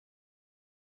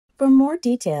For more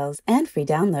details and free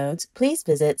downloads, please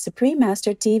visit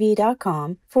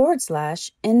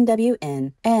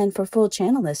suprememastertv.com/NWN. And for full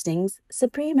channel listings,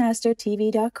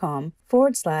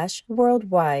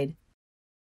 suprememastertv.com/worldwide.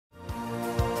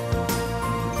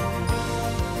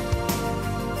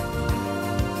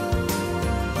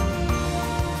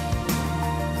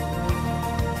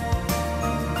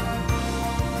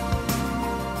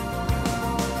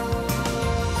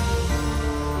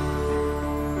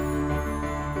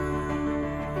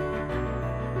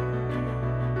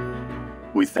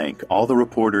 We thank all the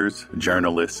reporters,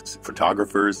 journalists,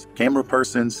 photographers, camera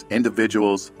persons,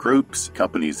 individuals, groups,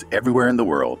 companies everywhere in the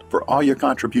world for all your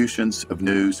contributions of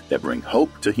news that bring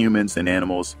hope to humans and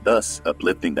animals, thus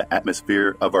uplifting the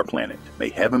atmosphere of our planet. May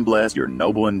heaven bless your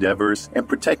noble endeavors and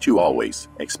protect you always,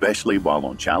 especially while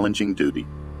on challenging duty.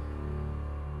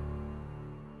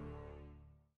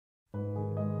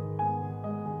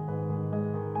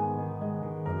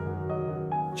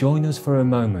 Join us for a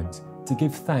moment to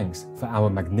give thanks for our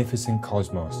magnificent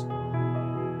cosmos.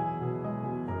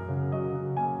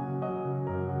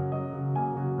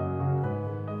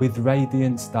 With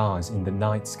radiant stars in the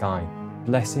night sky,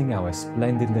 blessing our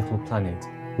splendid little planet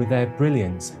with their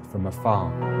brilliance from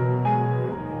afar.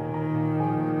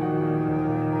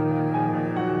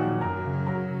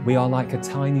 We are like a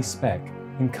tiny speck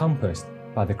encompassed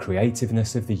by the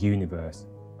creativeness of the universe,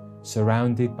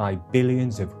 surrounded by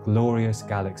billions of glorious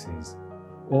galaxies,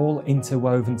 all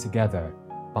interwoven together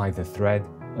by the thread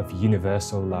of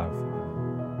universal love.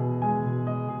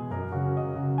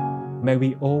 May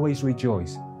we always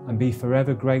rejoice and be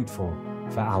forever grateful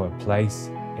for our place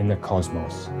in the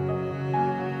cosmos.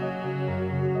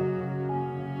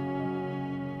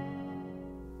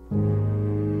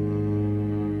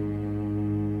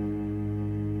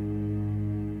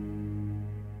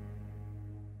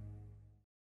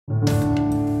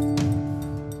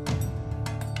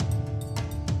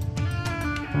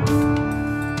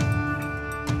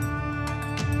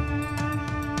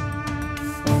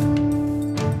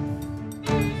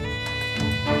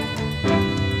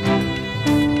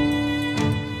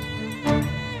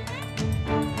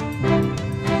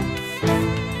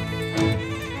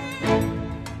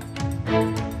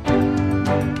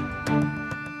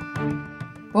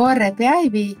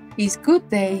 Vuorrepäivi is good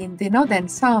day in the Northern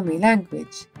Sami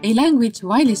language, a language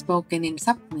widely spoken in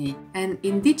Sapmi, an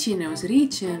indigenous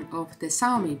region of the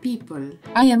Sami people.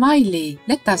 I am Aili.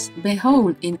 Let us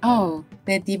behold in awe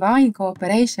the divine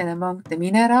cooperation among the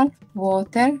mineral,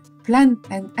 water, plant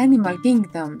and animal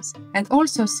kingdoms, and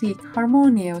also seek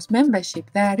harmonious membership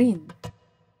therein.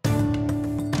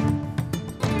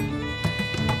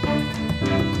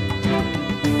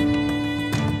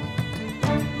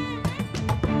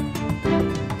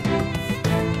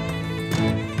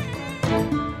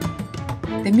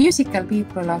 The musical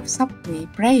people of Sapmi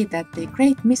pray that the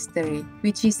great mystery,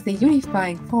 which is the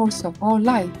unifying force of all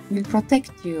life, will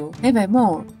protect you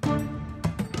evermore.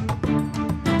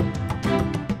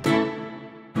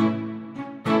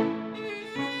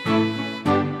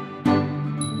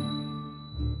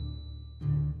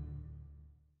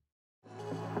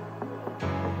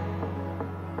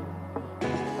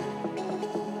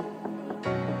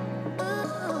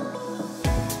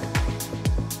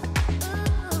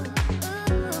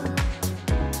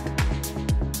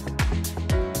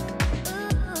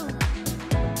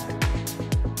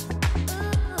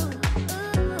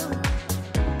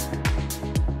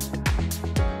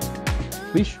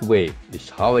 Which way is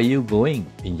how are you going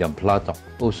in Yamplatok,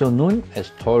 also known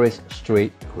as Torres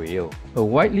Strait Creole, a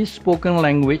widely spoken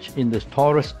language in the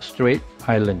Torres Strait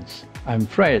Islands. I'm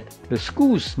Fred. The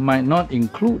schools might not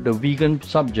include the vegan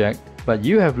subject, but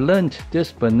you have learned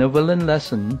this benevolent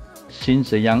lesson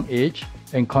since a young age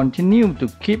and continue to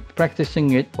keep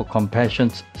practicing it for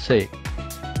compassion's sake.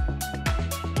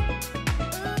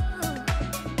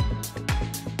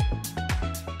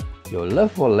 Your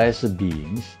love for lesser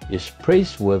beings is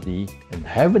praiseworthy and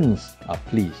heavens are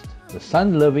pleased. The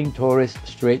sun-loving Torres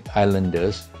Strait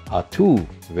Islanders are too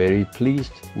very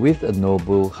pleased with a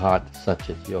noble heart such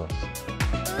as yours.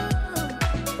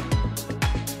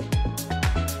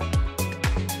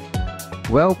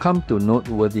 Welcome to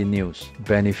Noteworthy News,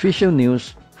 beneficial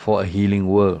news for a healing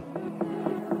world.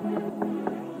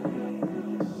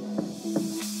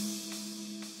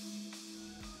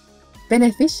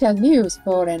 Beneficial news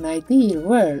for an ideal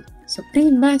world.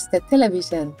 Supreme Master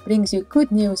Television brings you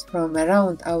good news from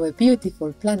around our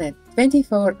beautiful planet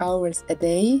 24 hours a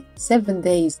day, 7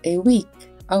 days a week.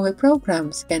 Our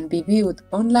programs can be viewed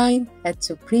online at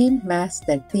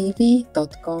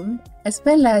suprememastertv.com as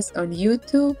well as on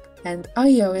YouTube and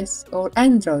iOS or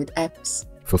Android apps.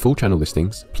 For full channel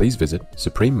listings, please visit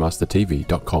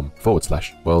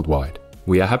suprememastertv.com/worldwide.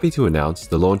 We are happy to announce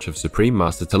the launch of Supreme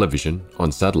Master Television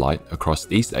on satellite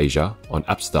across East Asia on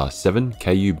APSTAR 7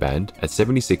 Ku band at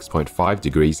 76.5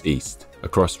 degrees east,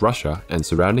 across Russia and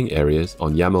surrounding areas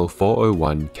on YAML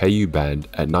 401 Ku band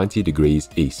at 90 degrees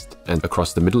east, and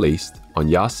across the Middle East on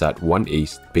Yarsat 1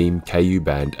 East beam Ku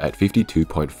band at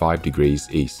 52.5 degrees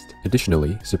east.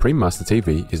 Additionally, Supreme Master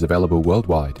TV is available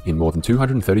worldwide in more than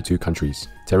 232 countries,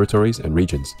 territories and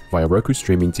regions via Roku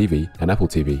Streaming TV and Apple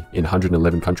TV, in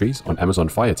 111 countries on Amazon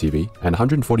Fire TV, and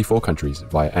 144 countries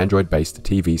via Android-based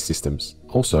TV systems.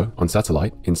 Also on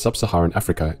satellite in Sub-Saharan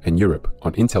Africa and Europe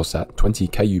on Intelsat 20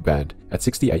 Ku band at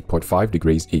 68.5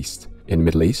 degrees east, in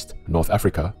Middle East, North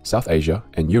Africa, South Asia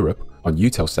and Europe on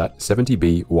Eutelsat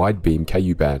 70B wide beam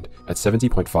Ku band at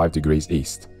 70.5 degrees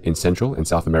east, in Central and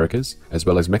South Americas, as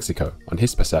well as Mexico on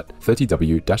Hispasat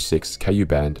 30W-6 Ku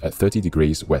band at 30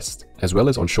 degrees west, as well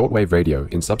as on shortwave radio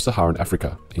in Sub-Saharan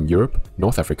Africa, in Europe,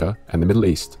 North Africa and the Middle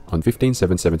East on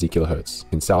 15770 kHz,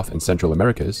 in South and Central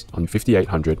Americas on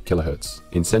 5800 kHz,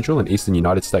 in Central and Eastern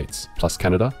United States, plus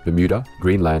Canada, Bermuda,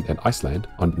 Greenland and Iceland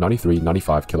on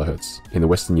 9395 kHz, in the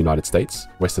Western United States,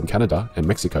 Western Canada and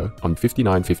Mexico on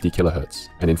 5950 kHz,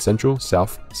 and in Central,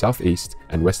 South, Southeast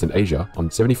and Western Asia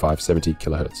on 7570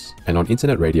 kHz. And on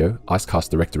internet radio, Icecast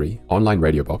Directory, Online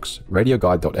Radio Box,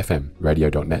 RadioGuide.fm,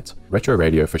 Radio.net, Retro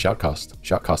Radio for Shoutcast,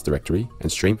 Shoutcast Directory, and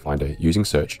Stream Finder using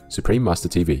search Supreme Master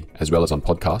TV, as well as on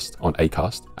podcast, on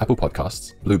Acast, Apple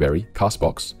Podcasts, Blueberry,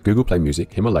 Castbox, Google Play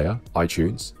Music, Himalaya,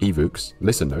 iTunes, eVoox,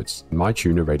 Listen Notes,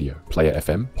 MyTuner Radio, Player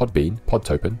FM, Podbean,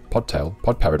 Podtopen, Podtail,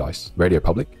 Podparadise, Radio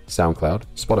Public, SoundCloud,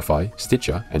 Spotify,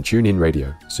 Stitcher, and TuneIn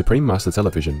Radio. Supreme Master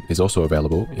Television is also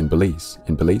available in Belize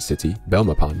City,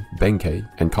 Belmopan, Bengkay,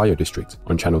 and Cayo District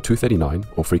on channel 239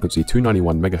 or frequency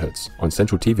 291 MHz on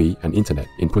Central TV and Internet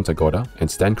in Punta Gorda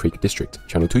and Stan Creek District,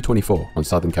 channel 224 on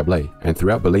Southern Cable, and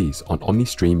throughout Belize on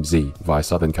OmniStream Z via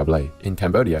Southern Cable. In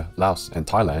Cambodia, Laos, and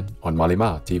Thailand on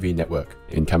Malimar TV Network.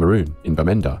 In Cameroon, in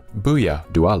Bamenda, Buea,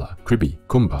 Douala, Kribi,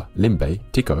 Kumba, Limbe,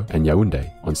 Tiko, and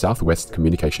Yaoundé on Southwest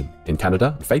Communication. In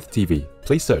Canada, Faith TV.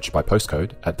 Please search by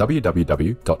postcode at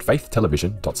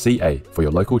www.faithtelevision.ca for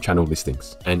your local channel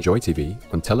listings. And Joy TV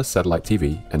on TELUS Satellite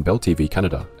TV and Bell TV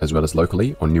Canada, as well as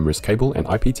locally on numerous cable and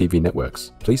IPTV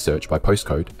networks. Please search by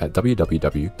postcode at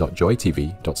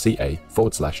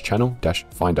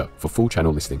www.joytv.ca/channel-finder for full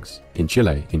channel listings. In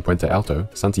Chile, in Puente Alto,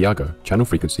 Santiago, channel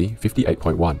frequency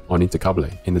 58.1 on Intercable.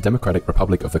 In the Democratic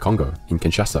Republic of the Congo, in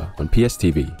Kinshasa on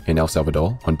PSTV, in El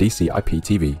Salvador on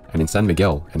DCIP-TV, and in San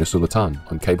Miguel and Usulután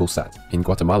on CableSat. In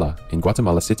Guatemala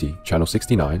City, channel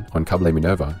 69 on Cable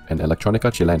Minerva and Electronica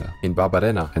Chilena. In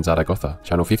Barbarena and Zaragoza,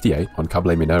 channel 58 on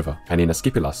Cable Minerva, and in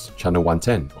Esquipulas, channel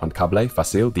 110 on Cable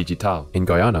Facil Digital. In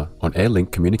Guyana on Airlink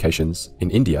Communications.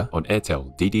 In India on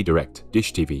Airtel, DD Direct,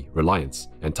 Dish TV, Reliance,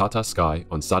 and Tata Sky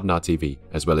on Sadhana TV,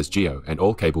 as well as Geo and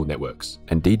all cable networks.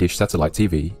 And D-Dish Satellite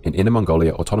TV in Inner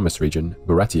Mongolia Autonomous Region,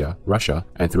 Buryatia, Russia,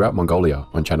 and throughout Mongolia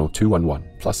on channel 211.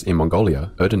 Plus in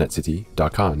Mongolia, Erdenet City,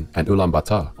 Darkhan, and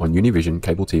Ulaanbaatar on Univision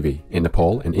Cable TV. In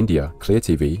Nepal and India, Clear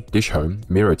TV, Dish Home,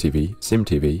 Miro TV, Sim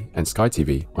TV, and Sky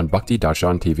TV on Bhakti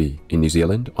Darshan TV. In New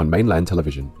Zealand on Mainland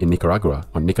Television. In Nicaragua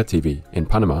on Nika TV. In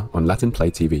Panama on Latin Play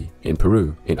TV. In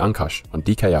Peru, in Ancash on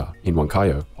DKR. In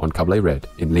Huancayo on Cable Red.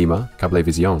 In Lima,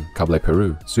 Cablevisión, Cable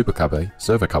Peru, Supercable,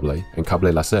 Servercable, and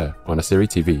Cable Laser on Asiri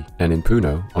TV. And in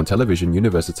Puno on Television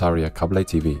Universitaria Cable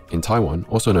TV. In Taiwan,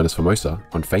 also known as Formosa,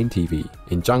 on Fane TV.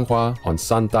 In Changhua on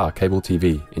Sanda Cable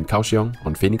TV. In Kaohsiung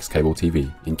on Phoenix Cable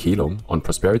TV. In Keelung on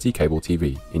Prosperity Cable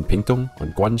TV. In Pingtung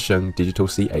on Guansheng Digital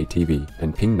CA TV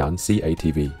and Pingnan CA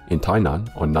TV. In Tainan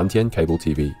on Nantian Cable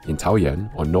TV. In Taoyuan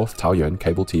on North Taoyuan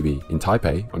Cable TV. In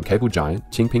Taipei on Cable Giant,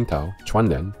 Qingpingtao,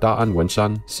 Chuanlian, Da'an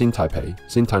Wenshan, Xin Taipei,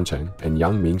 Xintancheng, and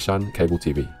Yangmingshan Cable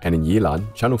TV. And in Yilan,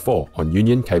 Channel 4 on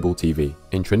Union Cable TV.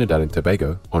 In Trinidad and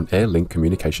Tobago on Airlink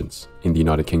Communications. In the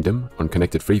United Kingdom on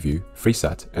Connected Freeview,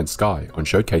 Freesat, and Sky on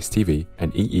Showcase TV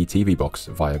and EE TV Box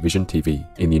via Vision TV.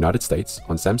 In the United States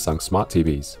on Samsung Smart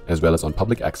TVs, as well as on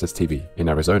Public Access TV. In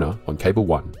Arizona on Cable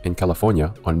One. In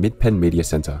California on Mid-Penn Media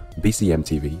Center, BCM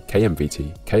TV,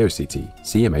 KMVT, KOCT,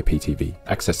 CMAP TV,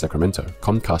 Access Sacramento,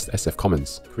 Comcast SF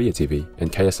Commons, Korea TV,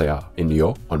 and KSAR. In New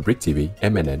York on Brick TV,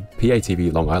 MNN,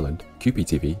 PATV Long Island,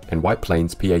 QPTV, and White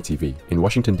Plains PATV, in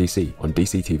Washington, D.C. on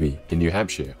DCTV, in New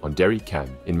Hampshire on Derry Cam,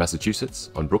 in Massachusetts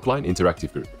on Brookline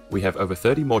Interactive Group. We have over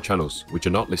 30 more channels which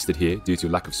are not listed here due to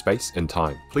lack of space and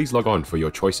time. Please log on for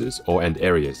your choices and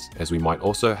areas, as we might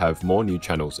also have more new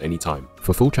channels anytime.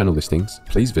 For full channel listings,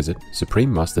 please visit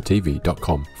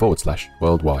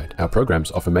suprememastertv.com/worldwide. Our programs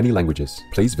offer many languages.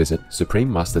 Please visit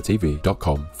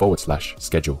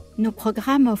suprememastertv.com/schedule. Nos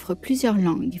programmes offrent plusieurs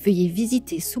langues. Veuillez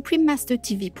visiter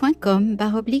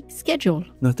suprememastertv.com/schedule.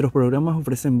 Nuestros programas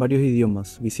ofrecen varios idiomas.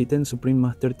 Visiten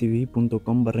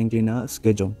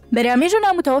suprememastertv.com/schedule.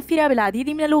 برامجنا متوفرة بالعديد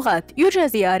من اللغات. يرجى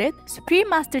زيارة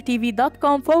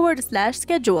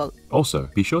suprememastertv.com/schedule. Also,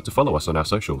 be sure to follow us on our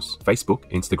socials, Facebook,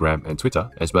 Instagram, and Twitter,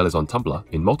 as well as on Tumblr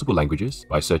in multiple languages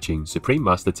by searching Supreme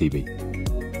Master TV.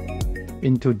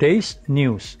 In today's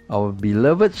news, our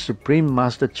beloved Supreme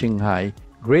Master Ching Hai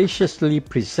graciously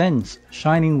presents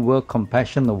Shining World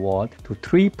Compassion Award to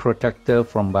 3 protectors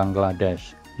from Bangladesh.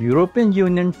 European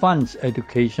Union funds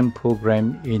education program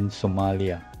in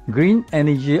Somalia. Green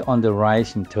energy on the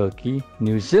rise in Turkey.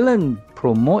 New Zealand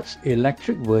promotes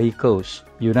electric vehicles.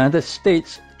 United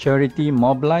States charity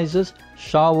mobilizes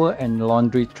shower and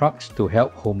laundry trucks to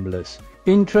help homeless.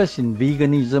 Interest in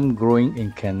veganism growing in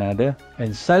Canada,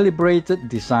 and celebrated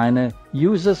designer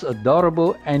uses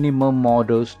adorable animal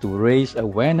models to raise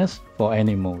awareness for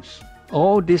animals.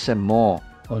 All this and more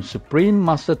on Supreme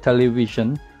Master Television,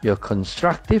 your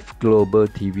constructive global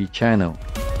TV channel.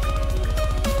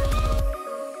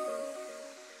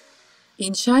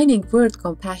 In Shining World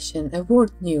Compassion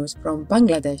Award news from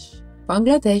Bangladesh,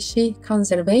 Bangladeshi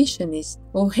conservationist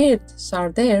Ohed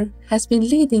Sarder has been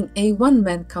leading a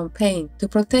one-man campaign to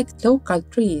protect local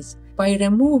trees by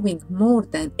removing more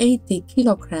than 80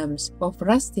 kilograms of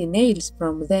rusty nails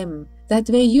from them that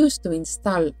were used to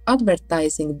install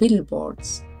advertising billboards.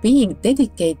 Being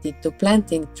dedicated to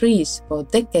planting trees for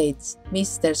decades,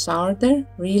 Mr. Sarder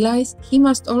realized he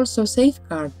must also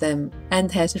safeguard them and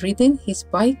has ridden his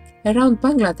bike around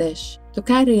Bangladesh to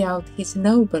carry out his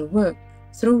noble work.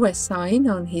 Through a sign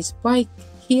on his bike,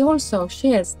 he also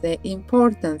shares the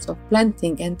importance of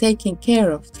planting and taking care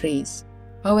of trees.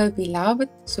 Our beloved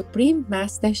Supreme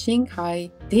Master Ching Hai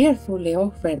tearfully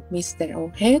offered Mr.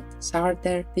 Ohed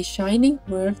Sarder the Shining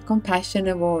World Compassion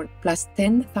Award plus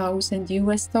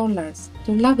 $10,000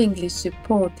 to lovingly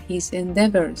support his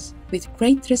endeavors with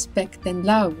great respect and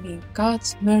love in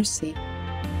God's mercy.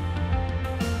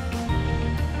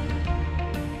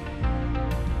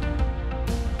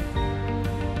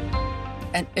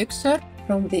 An excerpt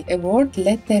from the award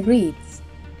letter reads,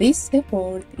 "This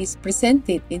award is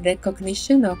presented in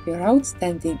recognition of your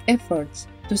outstanding efforts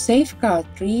to safeguard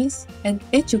trees and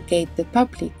educate the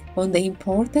public on the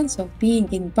importance of being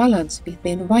in balance with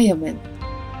the environment."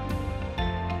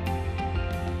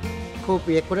 খুব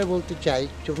করে বলতে চাই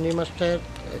চুন্নি master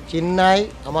চিন্নাই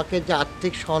আমাকে যে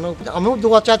আর্থিক সহযোগিতা আমিও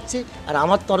দোয়া চাচ্ছি আর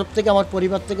আমার তরফ থেকে আমার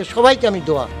পরিবার থেকে সবাইকে আমি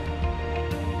দোয়া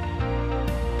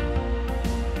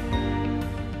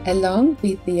Along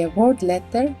with the award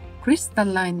letter,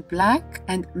 Crystalline Black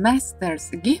and Master's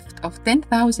gift of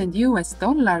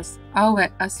 $10,000, our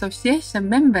association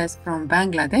members from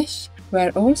Bangladesh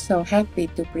were also happy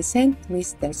to present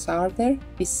Mr. Sarder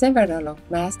with several of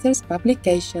Master's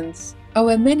publications.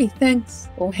 Our many thanks,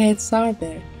 Ohed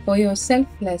Sarder, for your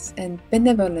selfless and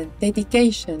benevolent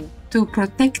dedication to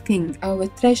protecting our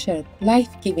treasured,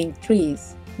 life-giving trees.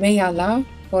 May Allah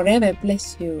forever bless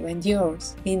you and yours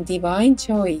in divine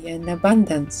joy and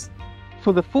abundance.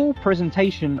 For the full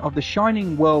presentation of the Shining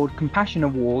World Compassion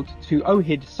Award to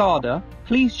Ohid Sarder,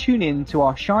 please tune in to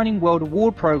our Shining World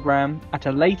Award program at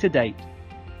a later date.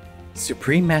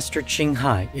 Supreme Master Ching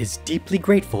Hai is deeply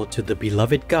grateful to the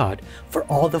beloved God for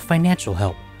all the financial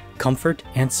help, comfort,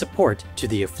 and support to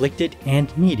the afflicted and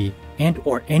needy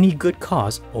and/or any good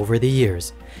cause over the years,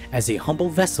 as a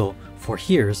humble vessel for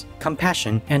Here's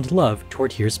compassion and love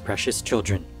toward Here's precious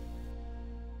children.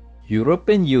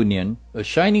 European Union, a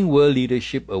Shining World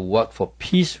Leadership Award for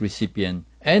Peace recipient,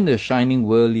 and the Shining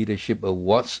World Leadership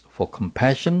Awards for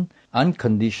Compassion,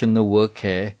 Unconditional World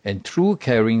Care, and True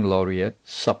Caring Laureate,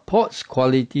 supports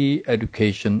quality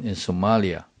education in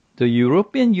Somalia. The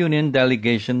European Union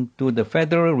delegation to the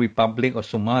Federal Republic of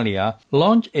Somalia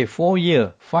launched a 4-year,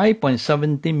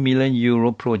 €5.70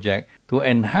 million project to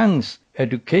enhance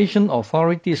education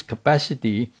authorities'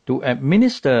 capacity to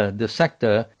administer the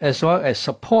sector as well as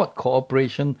support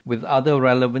cooperation with other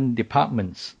relevant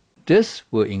departments. This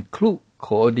will include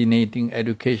coordinating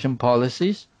education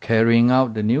policies, carrying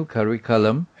out the new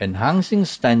curriculum, enhancing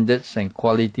standards and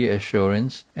quality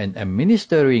assurance, and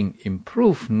administering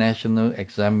improved national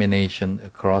examination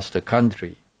across the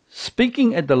country.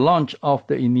 Speaking at the launch of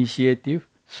the initiative,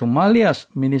 Somalia's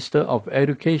Minister of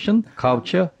Education,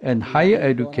 Culture and Higher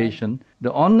Education,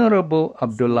 the Honorable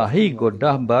Abdullahi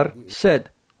Godahbar, said,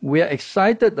 "We are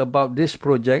excited about this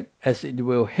project as it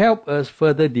will help us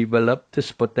further develop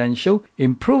this potential,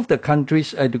 improve the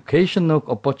country's educational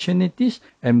opportunities,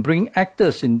 and bring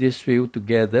actors in this field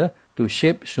together to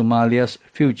shape Somalia's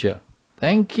future."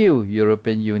 Thank you,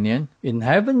 European Union. In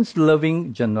heaven's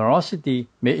loving generosity,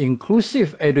 may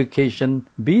inclusive education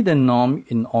be the norm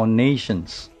in all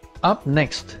nations. Up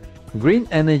next, green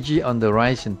energy on the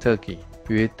rise in Turkey.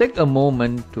 We will take a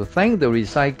moment to thank the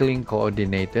recycling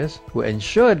coordinators who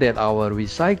ensure that our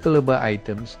recyclable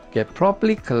items get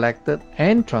properly collected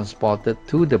and transported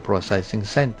to the processing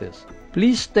centers.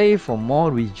 Please stay for more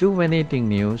rejuvenating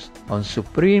news on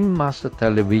Supreme Master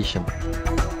Television.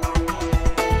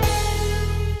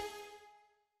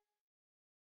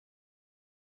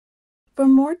 For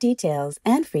more details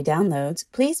and free downloads,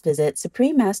 please visit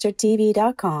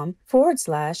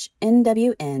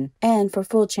suprememastertv.com/NWN. And for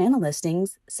full channel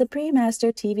listings,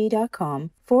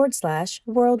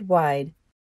 suprememastertv.com/worldwide.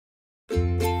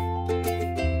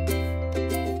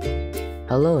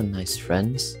 Hello, nice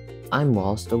friends. I'm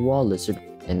Wallace the Wall Lizard,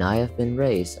 and I have been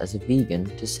raised as a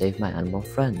vegan to save my animal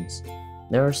friends.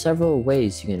 There are several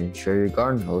ways you can ensure your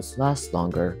garden hose lasts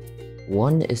longer.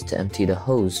 One is to empty the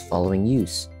hose following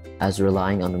use, as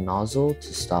relying on a nozzle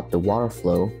to stop the water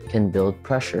flow can build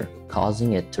pressure,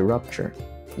 causing it to rupture.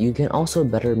 You can also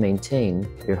better maintain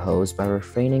your hose by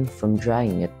refraining from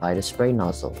dragging it by the spray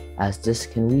nozzle, as this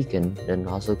can weaken the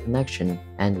nozzle connection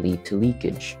and lead to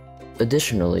leakage.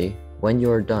 Additionally, when you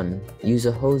are done, use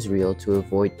a hose reel to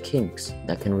avoid kinks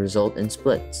that can result in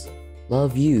splits.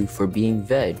 Love you for being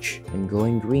veg and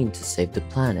going green to save the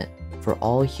planet, for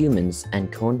all humans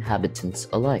and co-inhabitants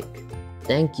alike.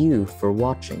 Thank you for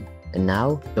watching, and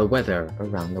now the weather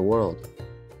around the world.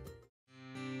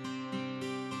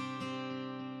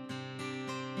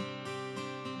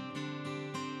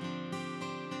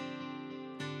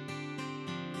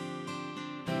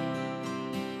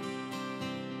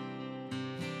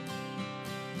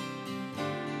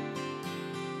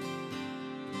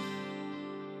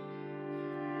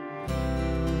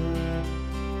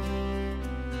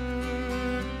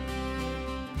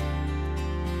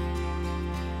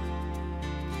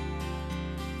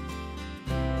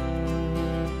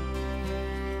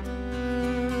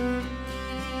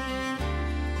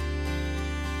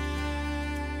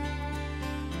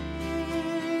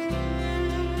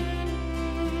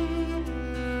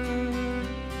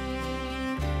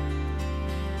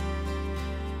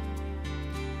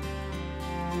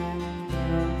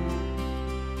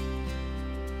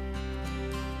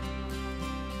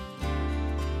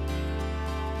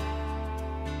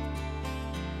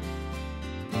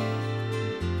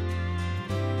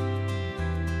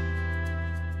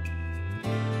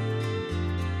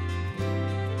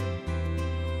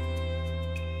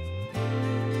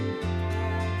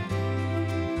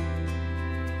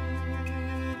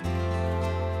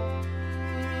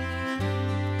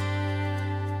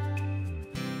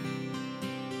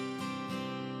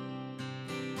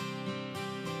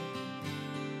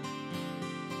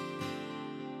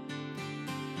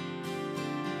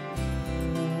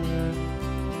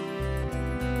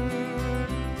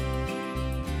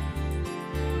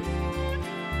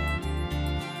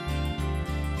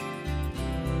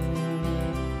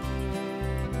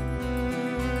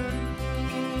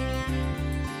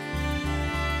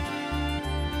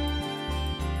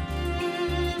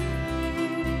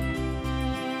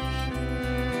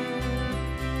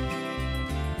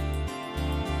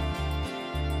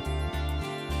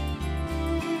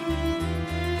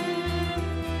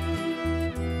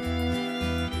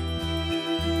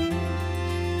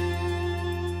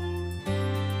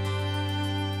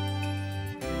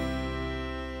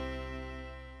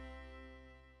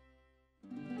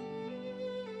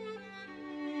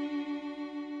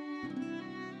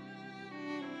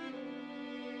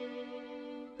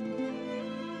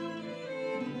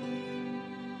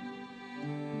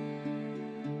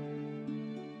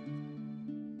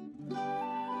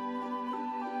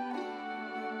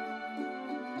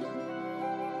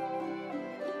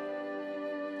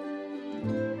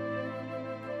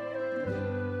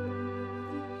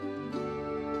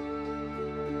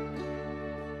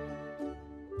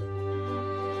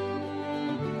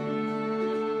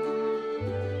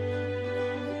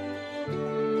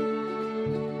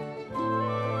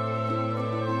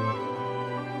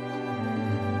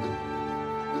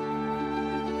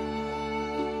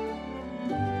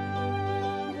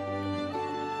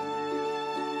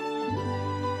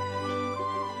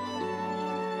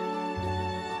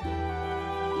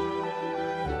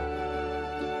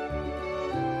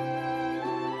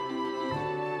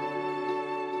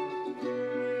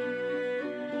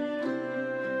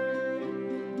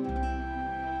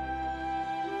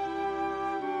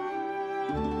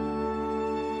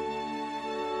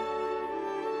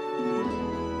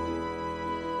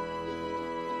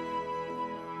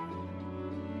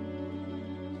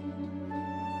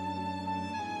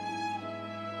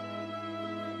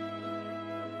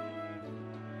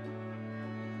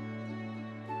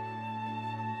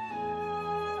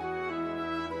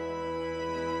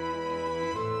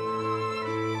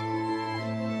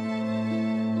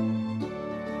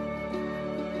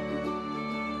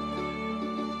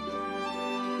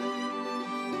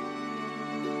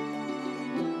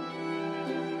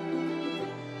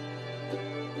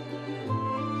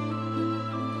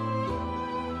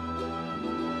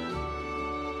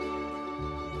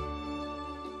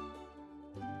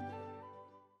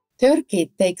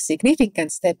 Turkey takes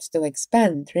significant steps to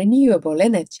expand renewable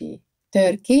energy.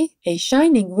 Turkey, a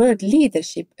Shining World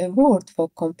Leadership Award for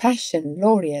Compassion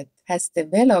laureate, has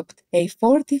developed a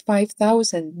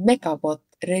 45,000 megawatt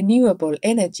renewable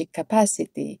energy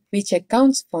capacity, which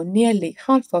accounts for nearly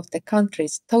half of the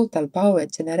country's total power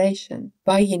generation.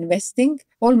 By investing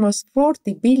almost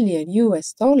 $40 billion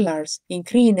in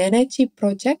green energy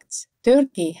projects,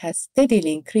 Turkey has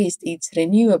steadily increased its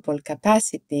renewable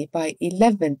capacity by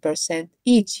 11%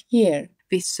 each year,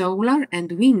 with solar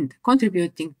and wind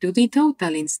contributing to the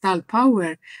total installed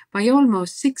power by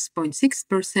almost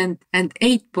 6.6% and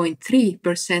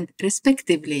 8.3%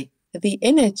 respectively. The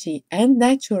Energy and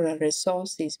Natural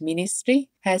Resources Ministry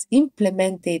has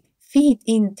implemented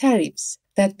feed-in tariffs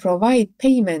that provide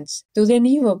payments to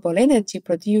renewable energy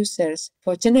producers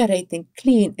for generating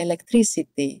clean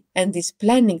electricity and is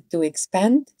planning to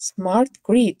expand smart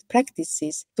grid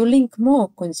practices to link more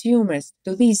consumers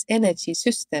to these energy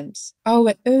systems.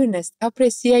 Our earnest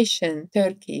appreciation,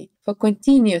 Turkey, for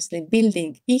continuously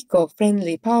building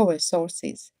eco-friendly power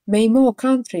sources. May more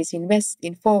countries invest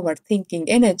in forward-thinking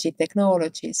energy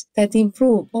technologies that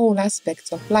improve all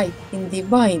aspects of life in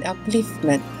divine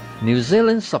upliftment. New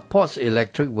Zealand supports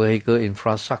electric vehicle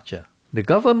infrastructure. The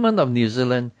government of New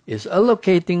Zealand is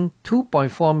allocating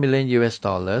 $2.4 million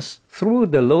through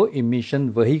the Low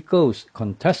Emission Vehicles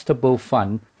Contestable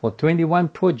Fund for 21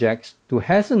 projects to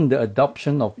hasten the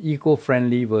adoption of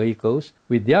eco-friendly vehicles,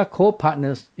 with their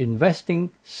co-partners investing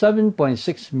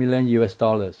 $7.6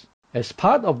 million. As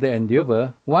part of the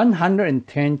endeavor,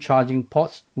 110 charging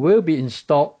ports will be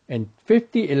installed and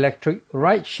 50 electric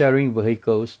ride-sharing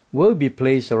vehicles will be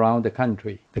placed around the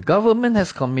country. The government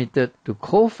has committed to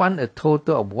co-fund a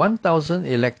total of 1,000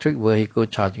 electric vehicle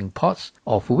charging ports,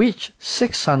 of which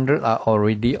 600 are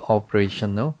already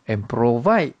operational, and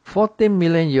provide $40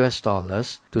 million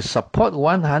to support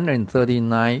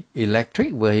 139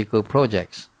 electric vehicle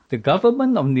projects. The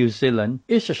Government of New Zealand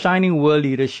is a Shining World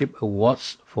Leadership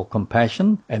Awards for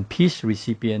Compassion and Peace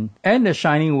recipient and the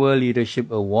Shining World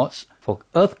Leadership Awards for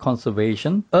Earth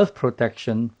Conservation, Earth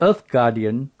Protection, Earth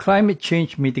Guardian, Climate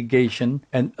Change Mitigation,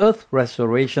 and Earth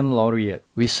Restoration laureate.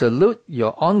 We salute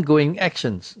your ongoing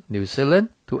actions, New Zealand,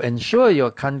 to ensure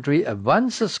your country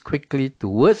advances quickly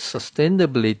towards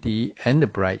sustainability and a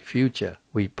bright future.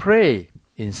 We pray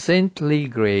in saintly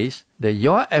grace that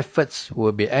your efforts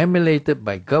will be emulated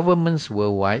by governments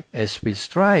worldwide as we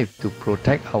strive to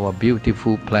protect our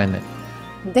beautiful planet.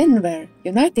 Denver,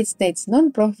 United States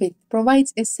nonprofit,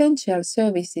 provides essential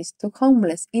services to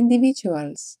homeless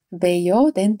individuals.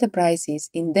 Bayard Enterprises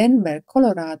in Denver,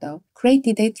 Colorado,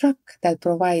 created a truck that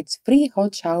provides free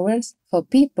hot showers for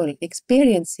people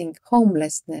experiencing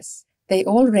homelessness. They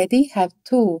already have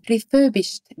 2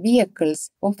 refurbished vehicles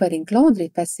offering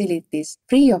laundry facilities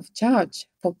free of charge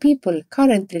for people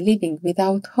currently living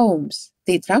without homes.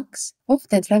 The trucks,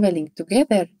 often traveling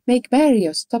together, make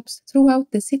various stops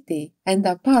throughout the city and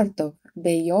are part of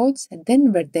Bayard's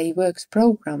Denver Day Works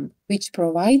program, which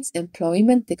provides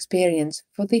employment experience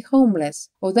for the homeless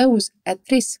or those at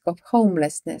risk of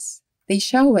homelessness. The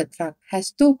shower truck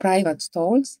has 2 private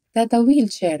stalls that are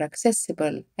wheelchair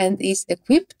accessible and is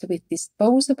equipped with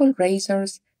disposable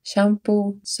razors,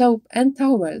 shampoo, soap, and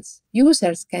towels.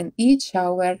 Users can each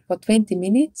shower for 20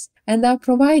 minutes and are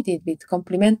provided with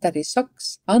complimentary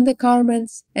socks,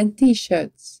 undergarments, and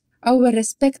t-shirts. Our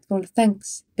respectful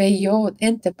thanks, Bayard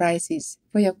Enterprises,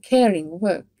 for your caring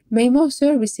work. May more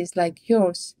services like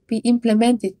yours be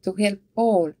implemented to help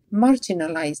all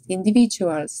marginalized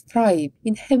individuals thrive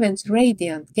in heaven's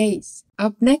radiant gaze.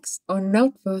 Up next on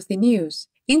Noteworthy News,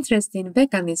 interest in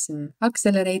veganism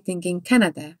accelerating in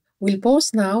Canada. We'll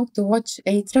pause now to watch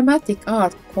a dramatic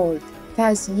art called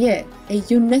Tazieh, a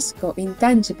UNESCO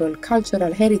intangible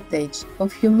cultural heritage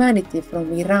of humanity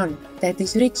from Iran that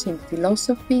is rich in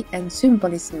philosophy and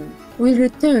symbolism. We'll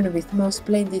return with more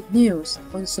splendid news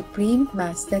on Supreme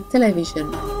Master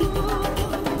Television.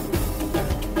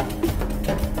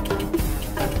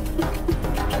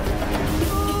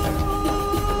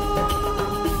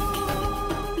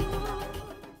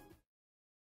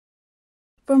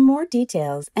 For more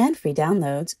details and free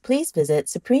downloads, please visit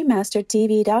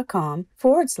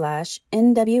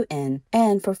suprememastertv.com/NWN.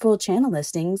 And for full channel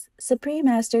listings,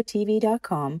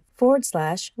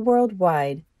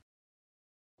 suprememastertv.com/worldwide.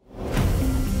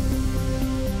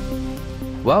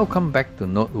 Welcome back to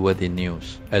Noteworthy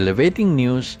News, elevating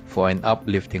news for an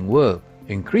uplifting world.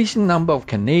 increasing number of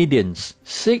Canadians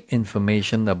seek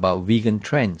information about vegan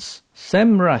trends.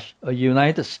 SEMrush, a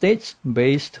United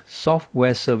States-based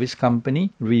software service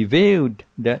company, revealed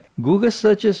that Google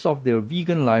searches of their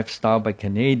vegan lifestyle by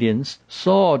Canadians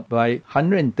soared by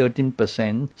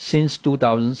 113% since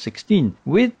 2016,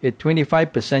 with a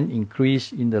 25%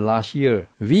 increase in the last year.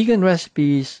 Vegan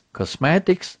recipes,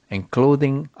 cosmetics, and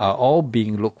clothing are all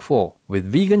being looked for,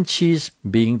 with vegan cheese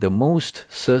being the most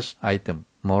searched item.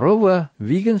 Moreover,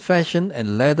 vegan fashion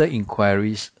and leather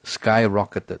inquiries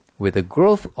skyrocketed, with a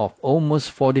growth of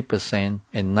almost 40%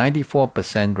 and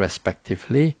 94%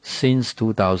 respectively since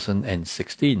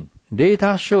 2016.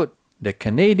 Data showed that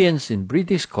Canadians in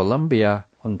British Columbia,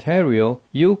 Ontario,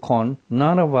 Yukon,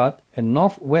 Nunavut, and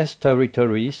Northwest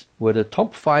Territories were the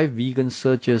top 5 vegan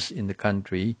searches in the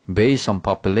country based on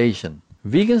population.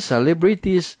 Vegan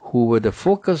celebrities who were the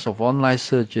focus of online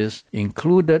searches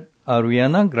included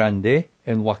Ariana Grande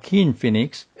and Joaquin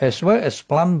Phoenix, as well as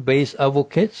plant-based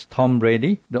advocates Tom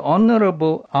Brady, the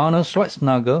Honorable Arnold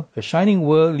Schwarzenegger, a Shining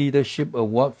World Leadership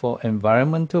Award for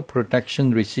Environmental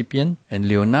Protection recipient, and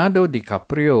Leonardo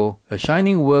DiCaprio, a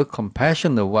Shining World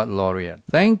Compassion Award laureate.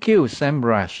 Thank you,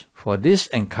 SEMrush, for this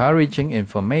encouraging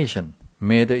information.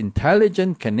 May the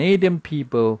intelligent Canadian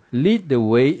people lead the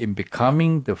way in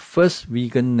becoming the first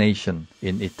vegan nation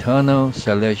in eternal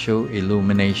celestial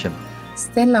illumination.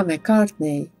 Stella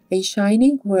McCartney, a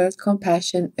Shining World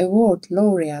Compassion Award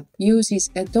laureate, uses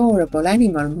adorable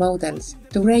animal models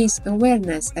to raise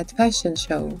awareness at fashion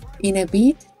show. In a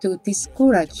bid to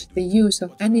discourage the use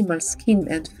of animal skin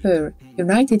and fur,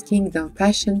 United Kingdom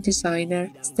fashion designer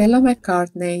Stella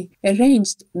McCartney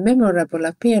arranged memorable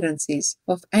appearances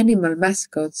of animal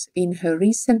mascots in her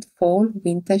recent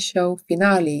fall-winter show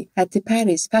finale at the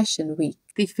Paris Fashion Week.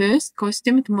 The first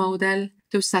costumed model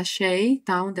to sashay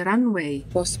down the runway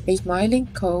was a smiling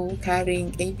cow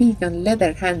carrying a vegan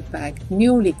leather handbag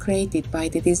newly created by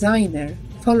the designer,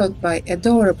 followed by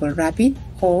adorable rabbit,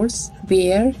 horse,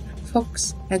 bear,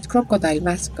 fox, and crocodile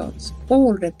mascots,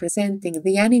 all representing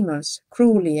the animals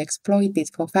cruelly exploited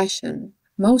for fashion.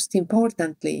 Most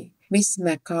importantly, Miss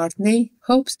McCartney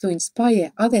hopes to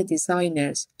inspire other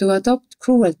designers to adopt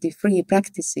cruelty-free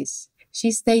practices.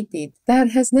 She stated, "There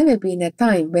has never been a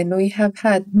time when we have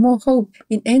had more hope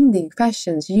in ending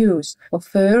fashion's use of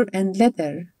fur and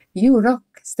leather. You rock,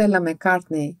 Stella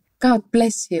McCartney. God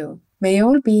bless you. May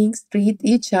all beings treat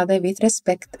each other with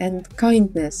respect and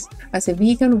kindness as a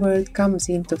vegan world comes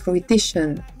into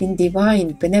fruition in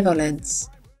divine benevolence."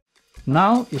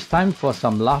 Now it's time for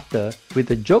some laughter with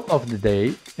the joke of the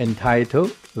day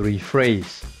entitled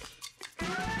Rephrase.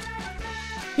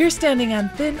 You're standing on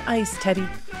thin ice, Teddy.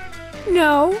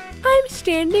 No, I'm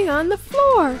standing on the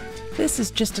floor. This is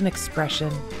just an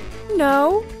expression.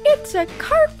 No, it's a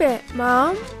carpet,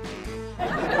 Mom.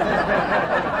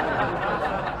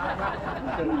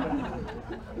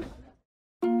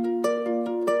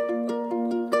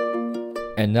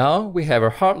 And now we have a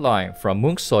hotline from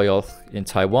Mung Soil in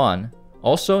Taiwan,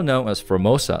 also known as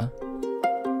Formosa.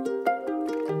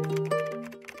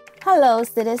 Hello,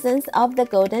 citizens of the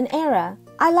Golden Era.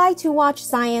 I like to watch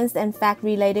science and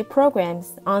fact-related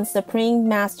programs on Supreme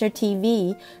Master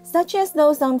TV, such as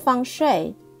those on Feng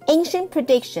Shui, ancient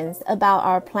predictions about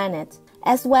our planet,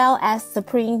 as well as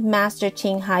Supreme Master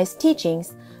Ching Hai's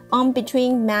teachings on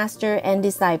between master and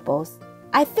disciples.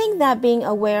 I think that being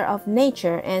aware of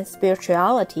nature and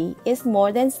spirituality is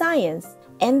more than science,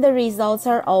 and the results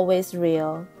are always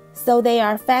real. So they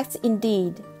are facts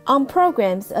indeed. On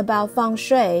programs about Feng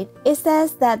Shui, it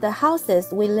says that the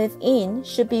houses we live in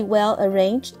should be well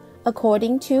arranged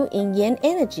according to yin-yang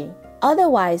energy.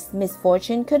 Otherwise,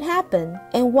 misfortune could happen.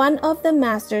 And one of the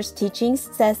master's teachings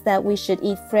says that we should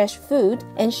eat fresh food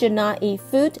and should not eat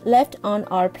food left on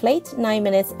our plate 9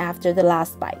 minutes after the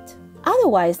last bite.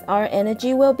 Otherwise, our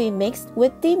energy will be mixed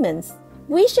with demons.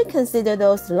 We should consider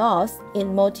those laws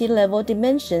in multi-level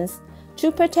dimensions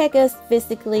to protect us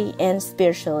physically and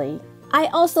spiritually. I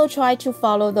also try to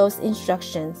follow those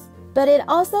instructions, but it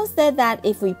also said that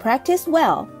if we practice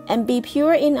well and be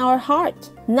pure in our heart,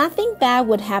 nothing bad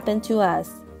would happen to us.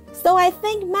 So I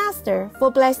thank Master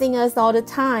for blessing us all the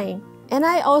time. And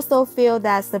I also feel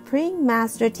that Supreme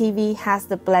Master TV has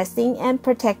the blessing and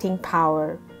protecting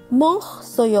power. Mong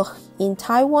Soyoch in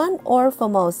Taiwan or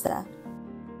Formosa.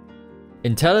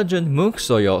 Intelligent Mung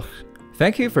Soyoch,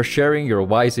 thank you for sharing your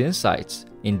wise insights.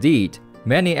 Indeed,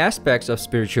 many aspects of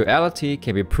spirituality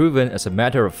can be proven as a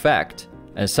matter of fact,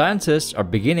 and scientists are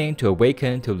beginning to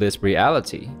awaken to this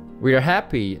reality. We are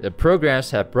happy the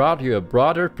programs have brought you a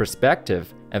broader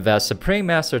perspective and that Supreme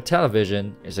Master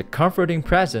Television is a comforting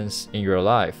presence in your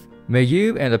life. May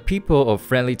you and the people of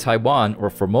friendly Taiwan or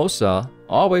Formosa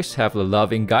always have the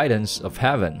loving guidance of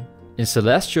heaven. In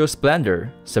celestial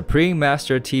splendor, Supreme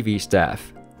Master TV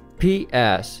staff.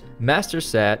 P.S. Master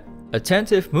said,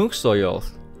 attentive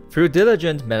Muksoyoth. Through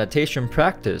diligent meditation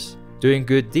practice, doing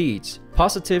good deeds,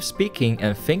 positive speaking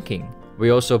and thinking, we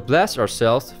also bless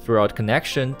ourselves through our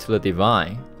connection to the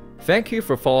divine. Thank you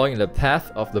for following the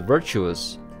path of the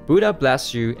virtuous. Buddha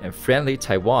bless you in friendly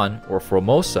Taiwan or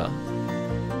Formosa.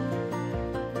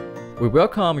 We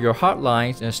welcome your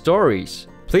hotlines and stories.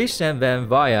 Please send them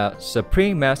via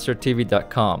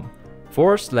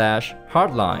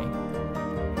suprememastertv.com/hotline.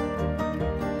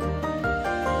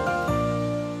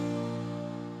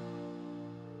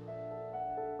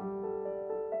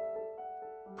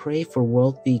 Pray for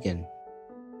World Vegan.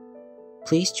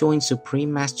 Please join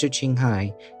Supreme Master Ching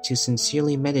Hai to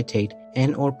sincerely meditate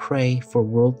and or pray for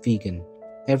World Vegan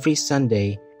every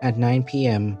Sunday at 9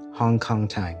 p.m. Hong Kong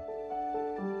time.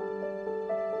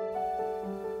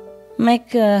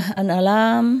 Make an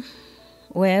alarm.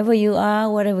 Wherever you are,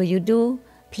 whatever you do,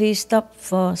 please stop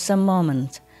for some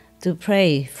moment to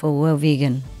pray for World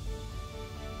Vegan.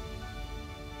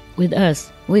 With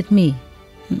us, with me.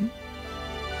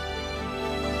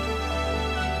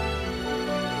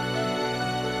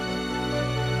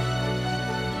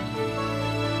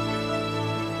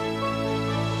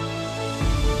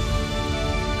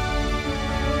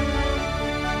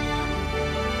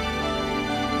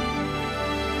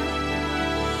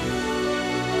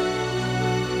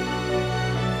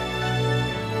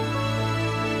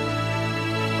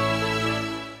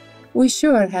 We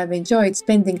sure have enjoyed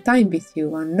spending time with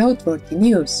you on Noteworthy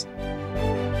News.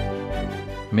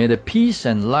 May the peace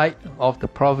and light of the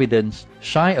Providence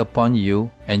shine upon you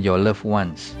and your loved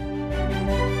ones.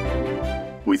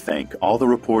 We thank all the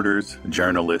reporters,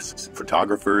 journalists,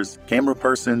 photographers, camera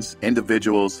persons,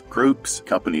 individuals, groups,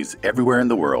 companies everywhere in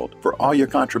the world for all your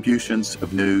contributions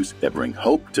of news that bring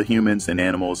hope to humans and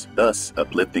animals, thus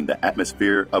uplifting the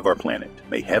atmosphere of our planet.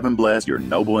 May heaven bless your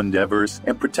noble endeavors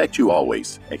and protect you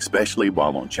always, especially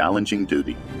while on challenging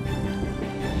duty.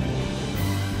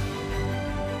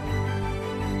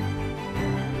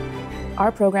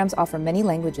 Our programs offer many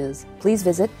languages. Please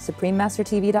visit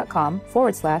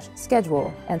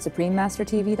suprememastertv.com/schedule and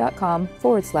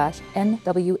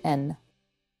suprememastertv.com/NWN.